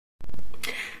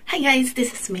Hi guys,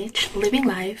 this is Mitch, living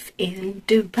life in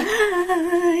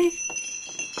Dubai.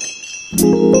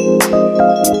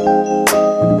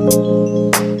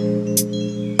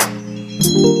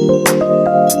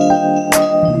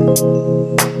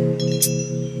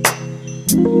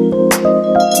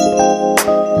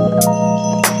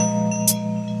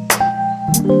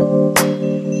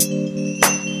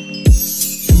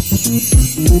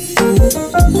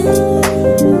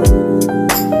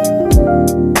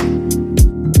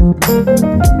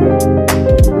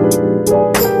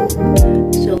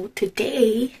 So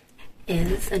today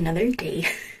is another day.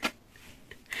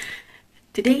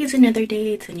 Today is another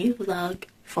day. It's a new vlog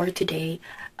for today.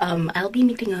 I'll be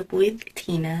meeting up with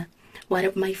Tina, one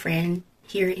of my friends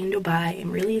here in Dubai.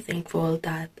 I'm really thankful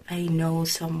that I know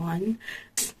someone.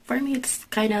 For me, it's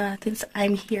kind of, since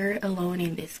I'm here alone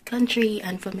in this country,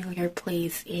 unfamiliar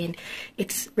place, and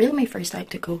it's really my first time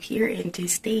to go here and to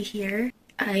stay here,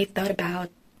 I thought about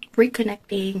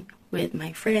reconnecting with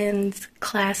my friends,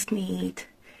 classmates,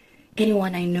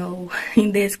 anyone I know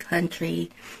in this country,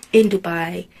 in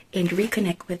Dubai, and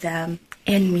reconnect with them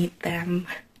and meet them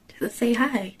to say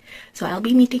hi. So I'll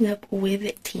be meeting up with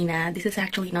Tina. This is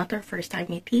actually not our first time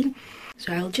meeting,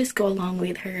 so I'll just go along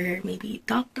with her, maybe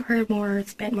talk to her more,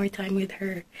 spend more time with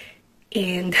her,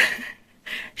 and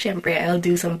syempre, I'll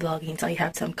do some vlogging, so I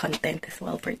have some content as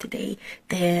well for today.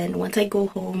 Then once I go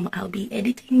home, I'll be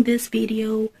editing this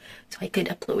video so I could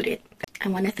upload it. I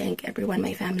want to thank everyone,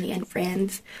 my family and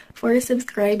friends, for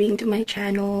subscribing to my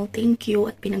channel. Thank you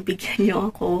at pinagbigyan niyo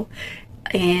ako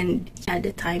and had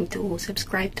the time to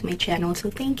subscribe to my channel, so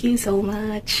thank you so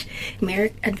much.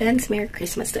 Advance Merry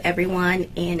Christmas to everyone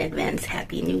and advance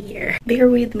Happy New Year. Bear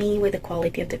with me with the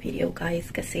quality of the video, guys,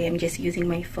 kasi I'm just using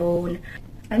my phone.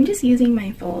 I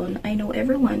know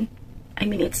everyone. I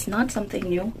mean, it's not something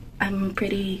new. I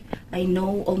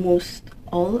know almost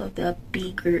all of the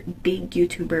big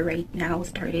YouTuber right now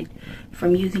started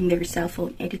from using their cell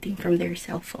phone, editing from their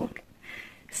cell phone.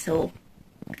 So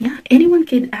yeah, anyone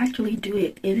can actually do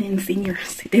it, even senior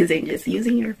citizen, just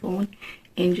using your phone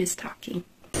and just talking.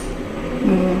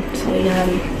 So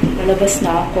yan, lalabas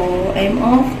na ako. I'm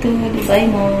off to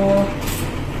Dubai.My.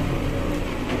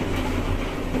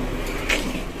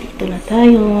 Dito na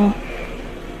tayo.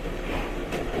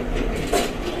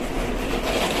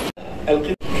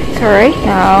 So right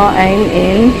now, I'm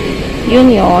in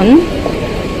Union.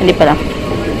 Hindi pala.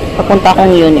 Papunta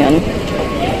akong Union.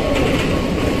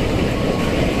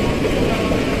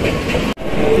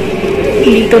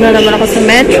 Dito na naman ako sa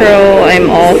metro.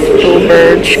 I'm off to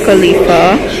Burj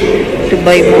Khalifa,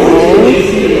 Dubai Mall.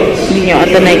 Hindi nyo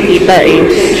ata nakikita eh.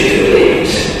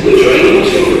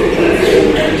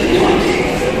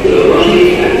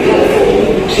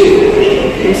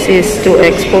 This is to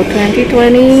Expo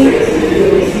 2020.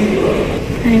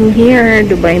 I'm here,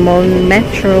 Dubai Mall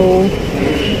Metro.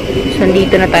 So,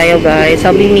 dito na tayo, guys.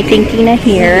 I'll be meeting Tina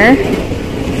here.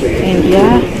 And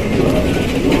yeah,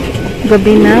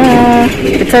 gabi na.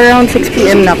 It's around 6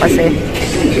 PM na kasi.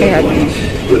 Kaya,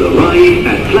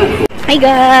 hi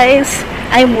guys!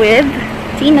 I'm with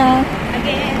Tina.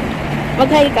 Again.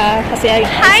 Mag-hi ka kasi I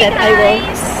said guys. I will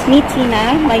meet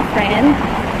Tina, my friend.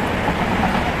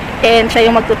 And siya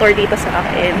yung magtutor dito sa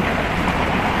akin.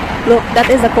 Look, that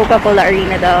is the Coca-Cola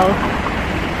Arena daw.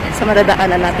 Sa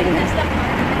madadaanan natin na.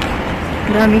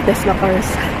 Daming Tesla cars.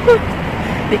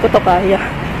 Hindi ko to kaya.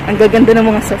 Ang gaganda ng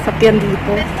mga sasakyan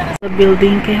dito. Sa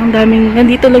building. Kaya ang daming,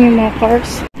 nandito lang yung mga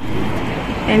cars.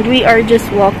 And we are just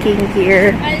walking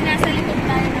here. Nasa likod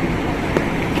tayo ng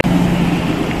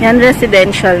yan,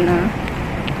 residential na.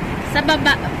 sa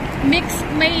baba, may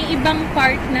ibang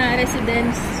part na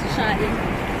residential.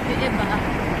 Yung iba,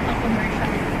 ang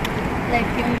commercial. Like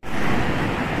yung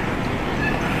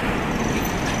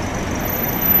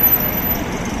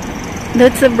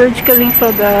that's a Burj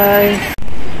Khalifa, guys.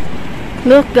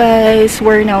 Look, guys,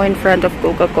 we're now in front of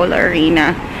Coca-Cola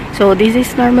Arena. So this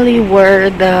is normally where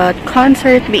the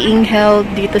concert being held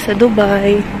dito sa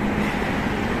Dubai.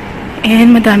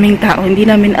 And madaming tao. Hindi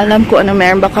namin alam kung ano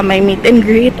meron. Baka may meet and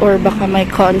greet or baka may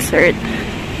concert.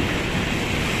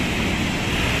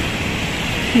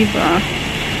 Diba?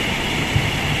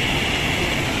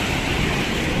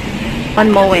 On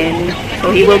Moen.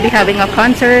 So he will be having a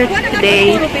concert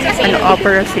today. An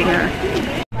opera singer.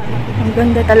 Ang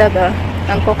ganda talaga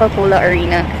ng Coca-Cola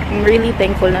Arena. I'm really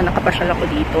thankful na nakapasyal ako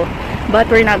dito. But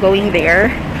we're not going there.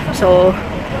 So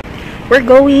we're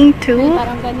going to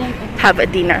have a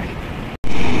dinner.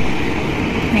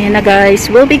 Ayan na,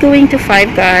 guys. We'll be going to Five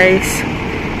Guys.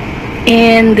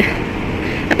 And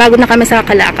napagod na kami sa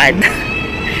kalakad.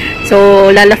 So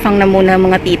lalafang na muna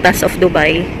mga titas of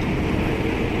Dubai.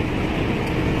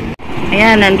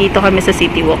 Ayan, nandito kami sa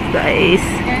City Walk, guys.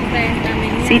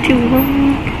 City Walk.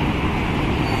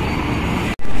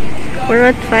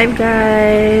 We're at 5,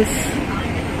 guys.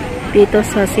 Dito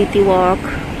sa City Walk.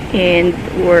 And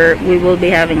we will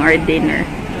be having our dinner.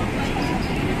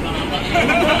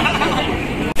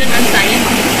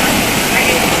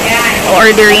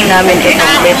 Ordering namin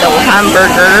itong little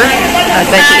hamburger.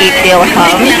 28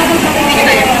 dirham.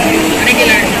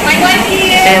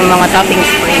 Ito yung mga toppings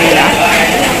free nila.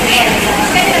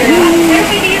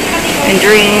 And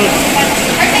drinks.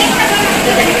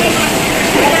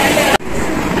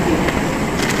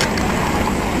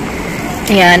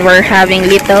 Ayan, we're having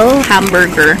little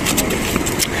hamburger.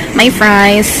 May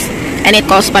fries. And it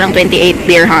costs parang 28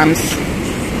 dirhams.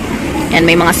 And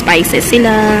may mga spices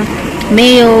sila.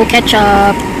 Mayo,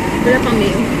 ketchup. Wala pang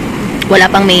mayo. Wala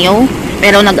pang mayo.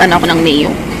 Pero nag-ano ako ng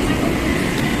mayo.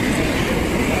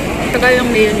 Tagal yung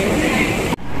mayo niyo.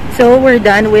 So, we're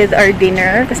done with our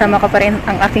dinner. Kasama ka pa rin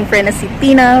ang aking friend na si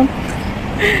Tina.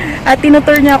 At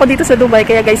tinutour niya ako dito sa Dubai.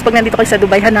 Kaya guys, pag nandito kayo sa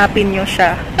Dubai, hanapin niyo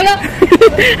siya. Hello!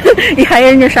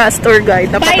 I-hire niyo siya as tour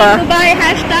guide. Bye Dubai!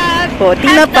 Hashtag! Oh,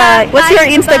 Tina pa. What's your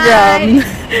Instagram?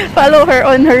 Follow her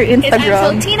on her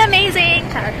Instagram. I'm so Tina amazing!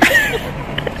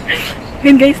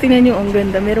 And guys, tingnan nyo, ang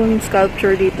ganda. Merong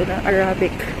sculpture dito na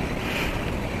Arabic.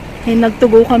 And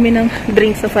nagtubo kami ng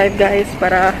drinks sa 5, guys,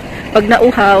 para pag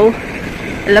nauhaw,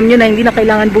 alam nyo na, hindi na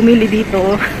kailangan bumili dito.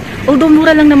 Although,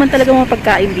 mura lang naman talaga mga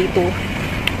pagkain dito.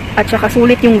 At saka,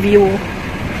 sulit yung view.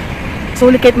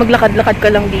 Sulit kahit maglakad-lakad ka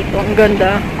lang dito. Ang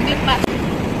ganda.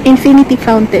 Infinity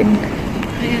Fountain.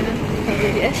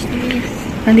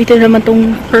 Nandito naman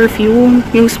tong perfume.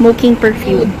 Yung smoking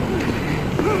perfume.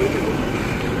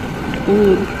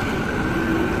 Ooh.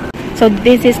 So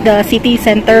this is the City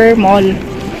Center Mall.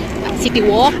 City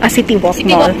Walk? City Walk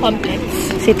City Mall. Walk Complex.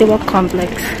 City Walk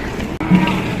Complex.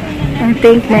 I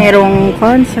think mayroong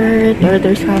concert or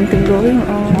there's something going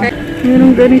on.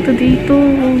 Mayroong ganito dito.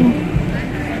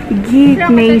 Geek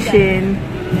Nation.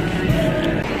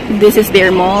 This is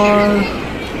their mall.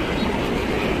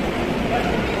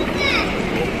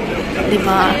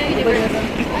 Diba? Hindi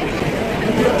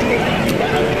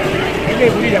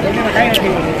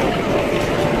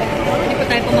pa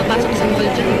tayo pumapasok sa mall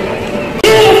dyan.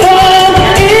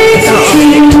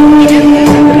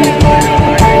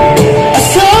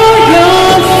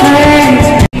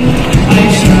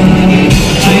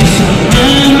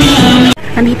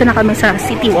 Nandito na kami sa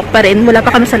City Walk pa rin. Wala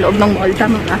pa kami sa loob ng mall.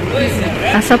 Tama ka?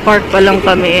 Nasa park pa lang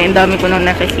kami. Ang dami ko nang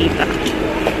nakikita.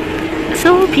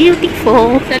 So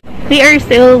beautiful. We are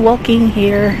still walking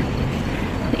here.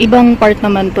 Ibang part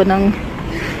naman to ng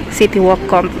City Walk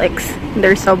Complex.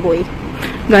 There's subway.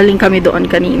 Galing kami doon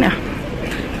kanina.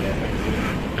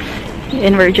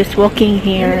 And we're just walking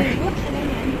here.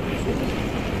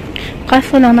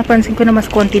 Kaso lang napansin ko na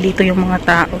mas konti dito yung mga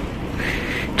tao.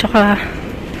 Tsaka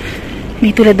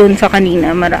may tulad doon sa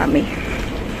kanina, marami.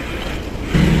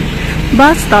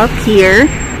 Bus stop here.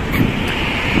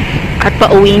 At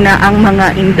pauwi na ang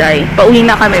mga Inday. Pauwi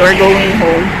na kami. We're going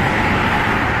home.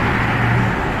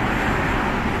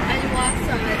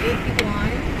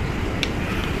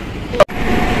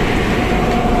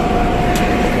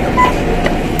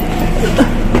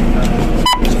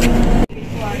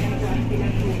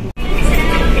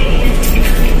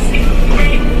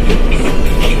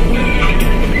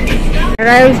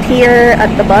 Arrived here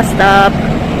at the bus stop.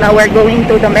 Now we're going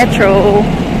to the metro.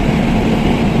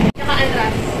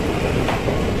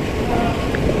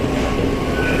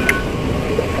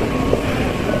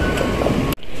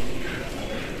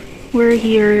 We're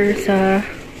here sa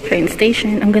train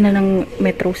station. Ang ganda ng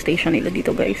metro station nila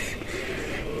dito, guys.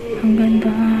 Ang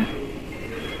ganda.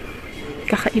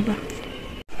 Kakaiba.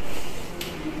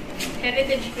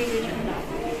 Heritage village na.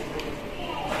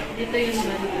 Dito yung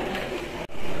banda.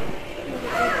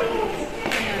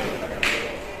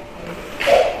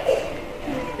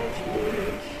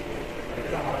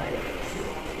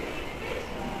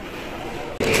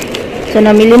 So,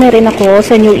 namili na rin ako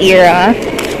sa New Era.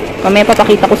 Mamaya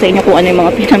papakita ko sa inyo kung ano yung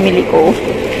mga pinamili ko.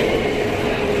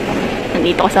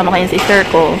 Nandito kasama kayo si sir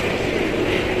ko.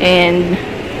 And,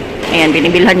 ayan,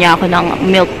 binibilhan niya ako ng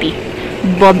milk tea.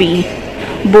 Bobby.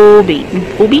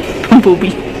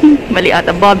 Mali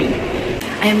ata, Bobby.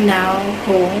 I'm now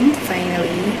home,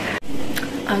 finally.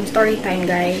 Story time,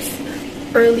 guys.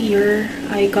 Earlier,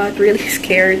 I got really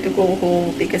scared to go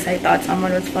home because I thought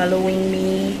someone was following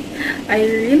me. I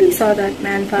really saw that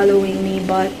man following me,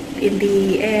 but in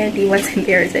the end, he wasn't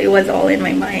there, so it was all in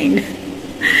my mind.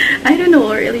 I don't know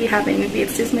what really happened. Maybe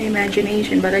it's just my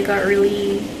imagination, but I got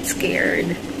really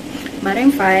scared. But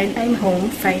I'm fine. I'm home,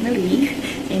 finally.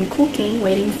 And I'm cooking,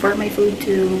 waiting for my food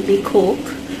to be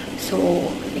cooked so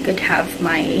I could have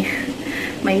my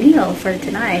meal for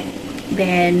tonight.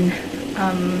 Then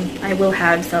I will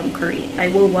have some I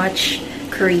will watch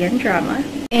Korean drama.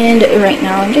 And right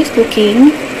now I'm just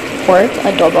cooking pork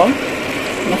adobo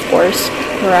and of course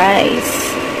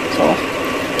rice. So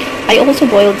I also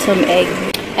boiled some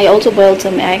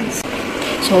eggs.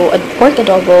 So a pork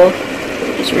adobo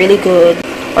is really good,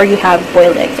 or you have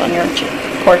boiled eggs on your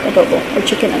pork adobo or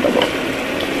chicken adobo.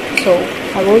 So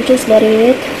I will just let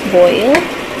it boil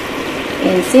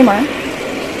and simmer.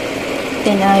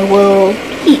 Then I will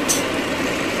eat.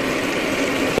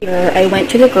 Here I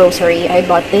went to the grocery. I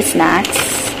bought these snacks.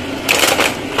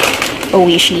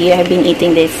 Oishi. I've been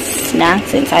eating this snack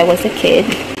since I was a kid.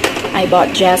 I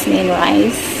bought jasmine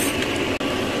rice.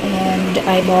 And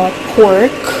I bought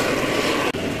pork.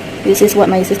 This is what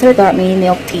my sister got me,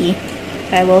 milk tea.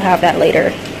 I will have that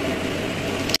later.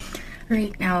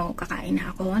 Right now, kakain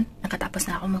na ako. Nakatapos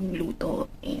na ako magluto.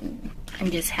 And I'm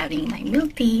just having my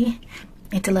milk tea.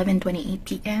 It's 11:28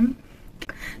 p.m.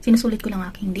 Sinusulit ko lang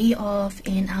aking day off.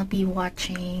 And I'll be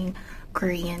watching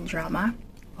Korean drama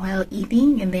while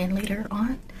eating. And then later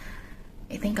on,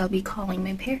 I think I'll be calling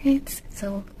my parents.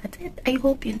 So that's it. I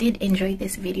hope you did enjoy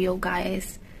this video,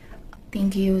 guys.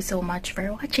 Thank you so much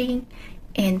for watching.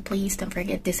 And please don't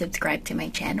forget to subscribe to my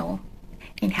channel.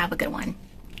 And have a good one.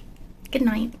 Good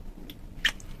night.